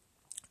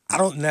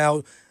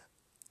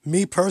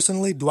 Me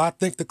personally, do I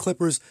think the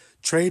Clippers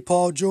trade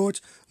Paul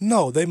George?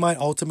 No, they might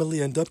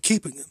ultimately end up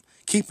keeping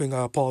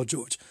Paul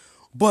George.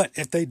 But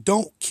if they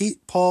don't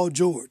keep Paul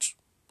George,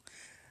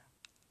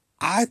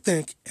 I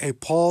think a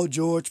Paul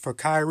George for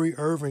Kyrie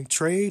Irving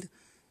trade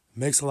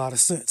makes a lot of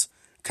sense.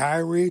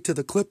 Kyrie to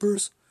the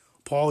Clippers,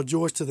 Paul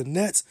George to the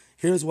Nets.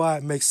 Here's why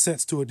it makes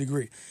sense to a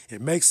degree.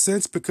 It makes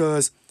sense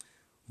because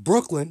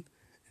Brooklyn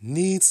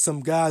needs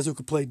some guys who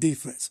can play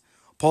defense.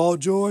 Paul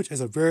George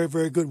is a very,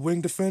 very good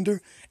wing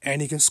defender,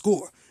 and he can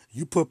score.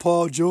 You put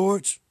Paul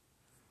George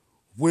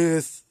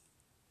with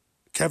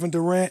Kevin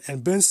Durant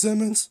and Ben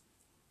Simmons,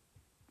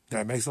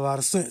 that makes a lot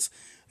of sense.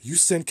 You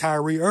send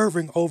Kyrie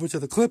Irving over to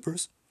the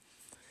Clippers,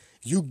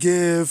 you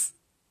give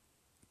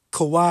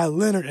Kawhi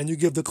Leonard and you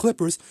give the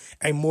Clippers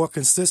a more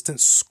consistent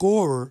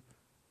scorer,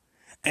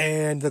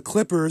 and the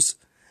Clippers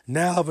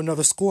now have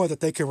another scorer that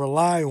they can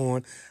rely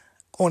on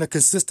a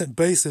consistent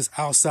basis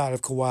outside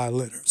of Kawhi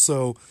Leonard.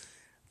 So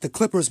the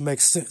Clippers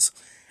make sense.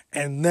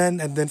 And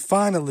then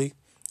finally,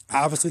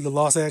 obviously the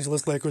Los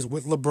Angeles Lakers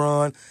with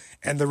LeBron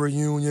and the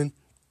reunion.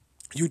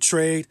 You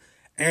trade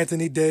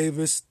Anthony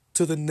Davis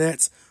to the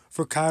Nets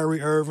for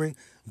Kyrie Irving.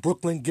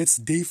 Brooklyn gets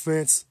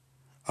defense,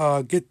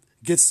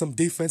 gets some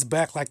defense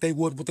back like they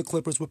would with the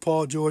Clippers with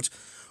Paul George.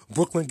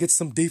 Brooklyn gets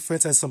some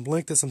defense and some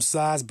length and some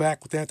size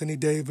back with Anthony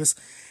Davis.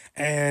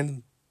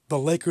 And the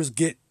Lakers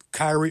get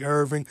Kyrie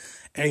Irving,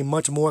 a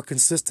much more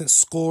consistent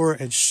scorer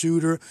and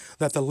shooter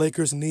that the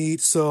Lakers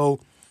need. So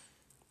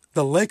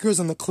the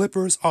Lakers and the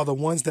Clippers are the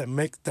ones that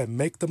make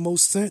the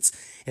most sense.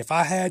 If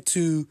I had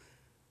to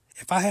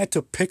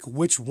pick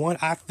which one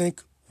I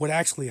think would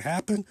actually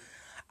happen,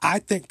 I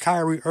think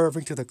Kyrie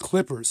Irving to the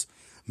Clippers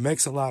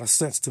makes a lot of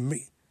sense to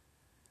me.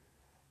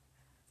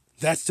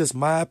 That's just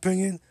my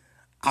opinion.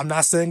 I'm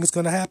not saying it's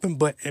going to happen,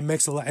 but it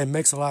makes a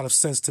lot of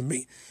sense to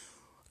me.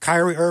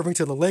 Kyrie Irving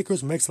to the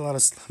Lakers makes a lot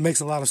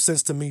of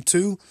sense to me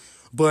too.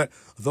 But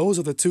those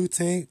are the two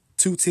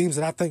teams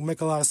that I think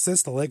make a lot of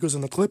sense, the Lakers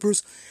and the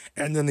Clippers.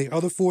 And then the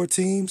other four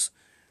teams,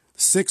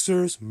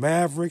 Sixers,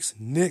 Mavericks,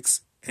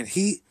 Knicks, and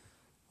Heat,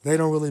 they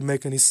don't really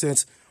make any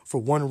sense for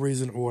one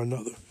reason or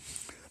another.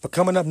 But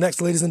coming up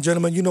next, ladies and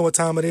gentlemen, you know what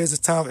time it is.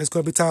 It's going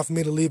to be time for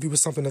me to leave you with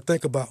something to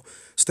think about.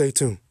 Stay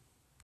tuned.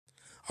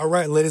 All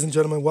right, ladies and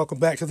gentlemen, welcome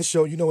back to the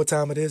show. You know what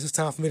time it is. It's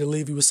time for me to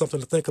leave you with something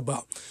to think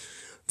about.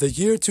 The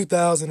year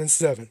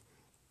 2007.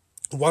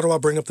 Why do I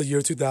bring up the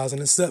year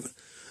 2007?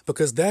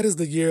 Because that is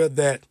the year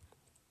that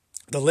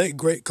the late,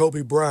 great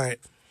Kobe Bryant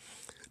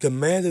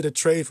demanded a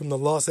trade from the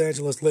Los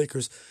Angeles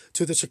Lakers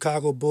to the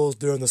Chicago Bulls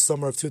during the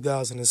summer of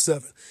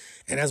 2007.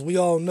 And as we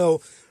all know,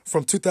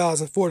 from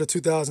 2004 to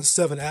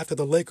 2007, after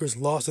the Lakers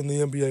lost in the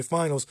NBA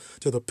Finals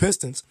to the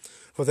Pistons,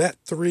 for that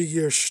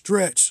 3-year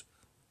stretch,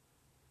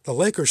 the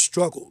Lakers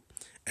struggled.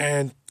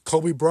 And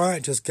Kobe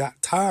Bryant just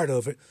got tired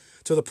of it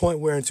to the point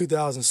where in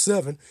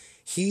 2007,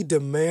 he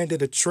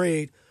demanded a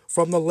trade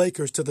from the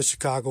Lakers to the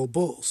Chicago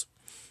Bulls.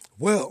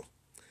 Well,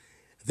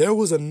 there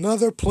was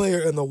another player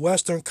in the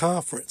Western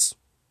Conference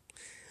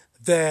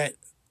that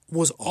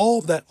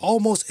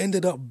almost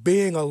ended up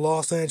being a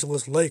Los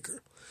Angeles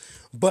Laker.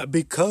 But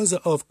because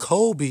of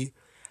Kobe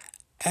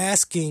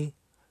asking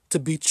to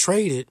be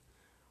traded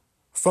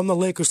from the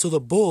Lakers to the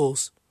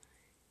Bulls,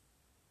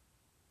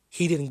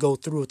 he didn't go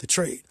through with the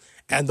trade.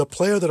 And the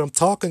player that I'm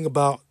talking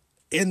about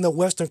in the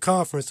Western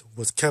Conference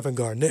was Kevin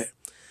Garnett.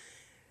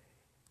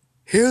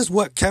 Here's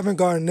what Kevin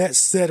Garnett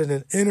said in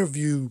an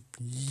interview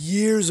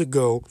years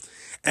ago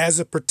as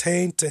it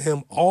pertained to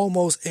him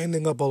almost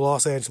ending up a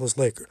Los Angeles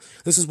Laker.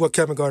 This is what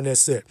Kevin Garnett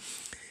said.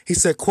 He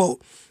said,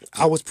 quote,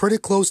 "I was pretty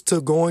close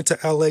to going to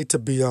LA, to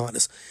be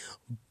honest.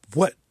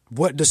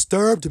 What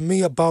disturbed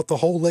me about the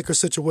whole Lakers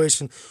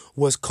situation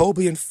was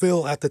Kobe and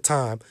Phil at the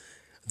time.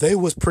 They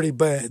was pretty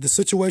bad. The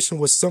situation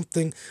was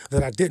something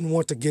that I didn't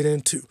want to get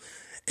into.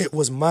 It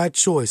was my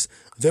choice.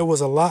 There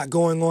was a lot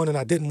going on and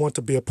I didn't want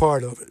to be a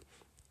part of it."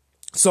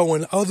 So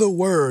in other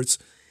words,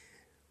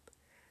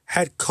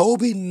 had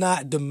Kobe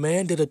not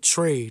demanded a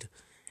trade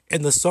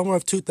in the summer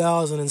of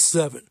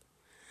 2007,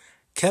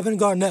 Kevin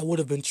Garnett would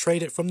have been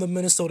traded from the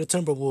Minnesota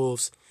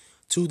Timberwolves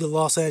to the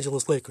Los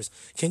Angeles Lakers.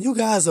 Can you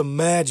guys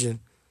imagine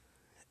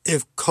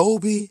if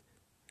Kobe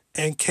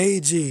and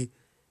KG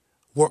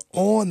were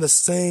on the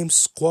same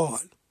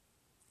squad?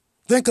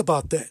 Think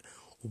about that.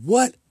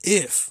 What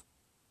if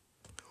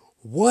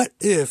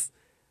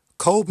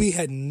Kobe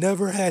had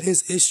never had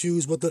his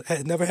issue with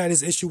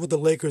the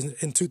Lakers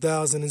in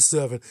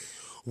 2007?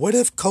 What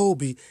if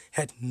Kobe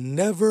had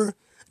never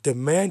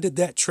demanded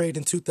that trade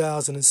in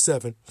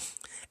 2007,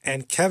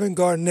 and Kevin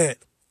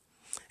Garnett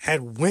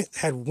had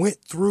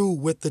went through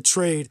with the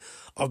trade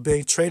of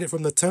being traded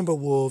from the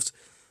Timberwolves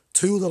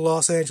to the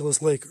Los Angeles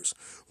Lakers?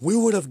 We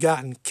would have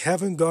gotten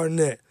Kevin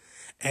Garnett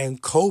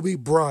and Kobe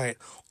Bryant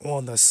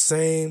on the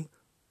same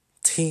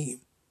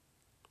team.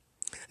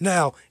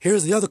 Now,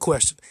 here's the other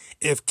question.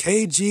 If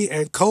KG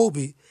and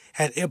Kobe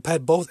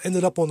had both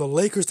ended up on the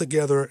Lakers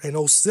together in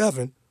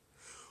 2007,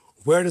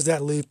 where does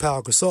that leave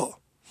Pau Gasol?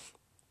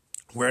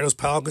 Where does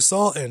Pau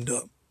Gasol end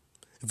up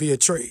via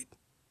trade?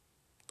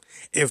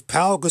 If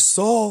Pau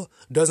Gasol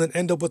doesn't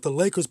end up with the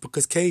Lakers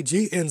because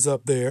KG ends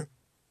up there,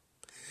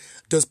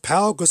 does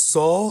Pau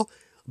Gasol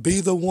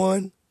be the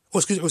one,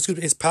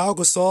 is Pau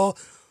Gasol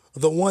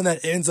the one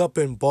that ends up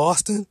in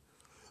Boston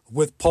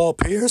with Paul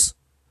Pierce?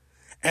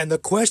 And the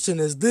question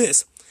is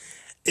this: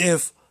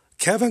 if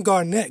Kevin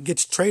Garnett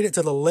gets traded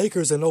to the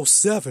Lakers in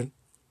 2007,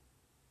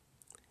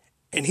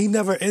 and he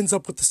never ends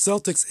up with the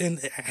Celtics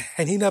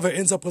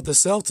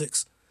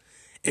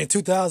in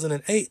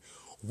 2008,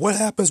 what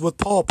happens with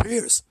Paul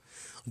Pierce?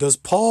 Does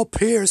Paul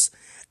Pierce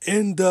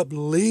end up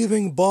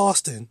leaving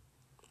Boston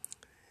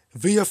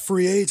via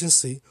free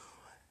agency,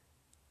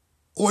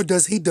 or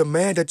does he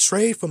demand a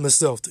trade from the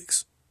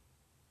Celtics?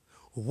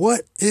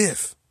 What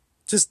if?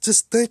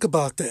 Just think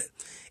about that.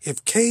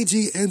 If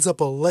KG ends up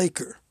a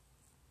Laker,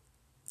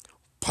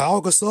 Pau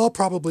Gasol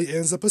probably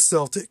ends up a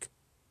Celtic.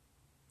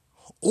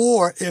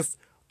 Or if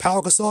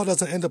Pau Gasol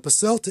doesn't end up a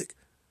Celtic,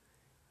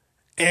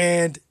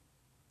 and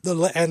the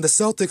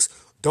Celtics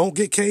don't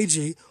get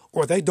KG,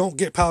 or they don't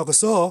get Pau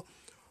Gasol,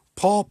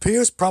 Paul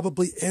Pierce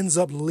probably ends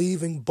up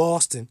leaving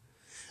Boston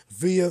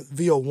via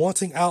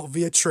wanting out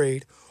via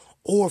trade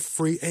or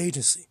free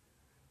agency.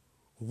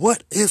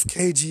 What if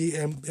KG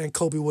and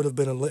Kobe would have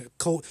been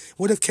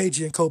what if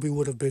KG and Kobe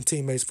would have been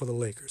teammates for the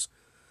Lakers?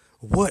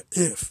 What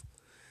if?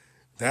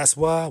 That's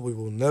why we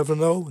will never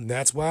know, and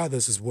that's why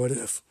this is What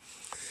If.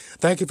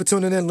 Thank you for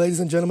tuning in, ladies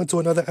and gentlemen, to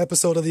another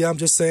episode of the I'm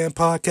Just Saying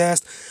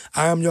podcast.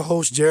 I am your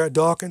host, Jared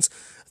Dawkins.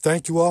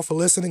 Thank you all for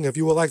listening. If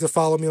you would like to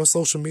follow me on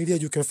social media,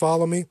 you can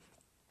follow me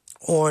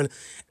on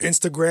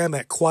Instagram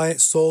at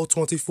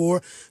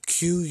QuietSoul24,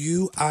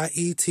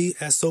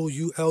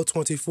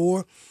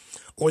 QuietSoul24.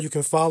 Or you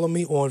can follow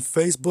me on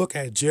Facebook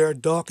at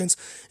Jared Dawkins,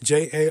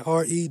 Jared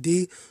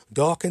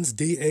Dawkins,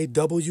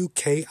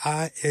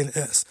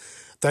 Dawkins.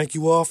 Thank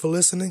you all for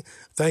listening.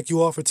 Thank you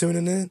all for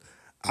tuning in.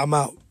 I'm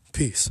out.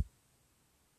 Peace.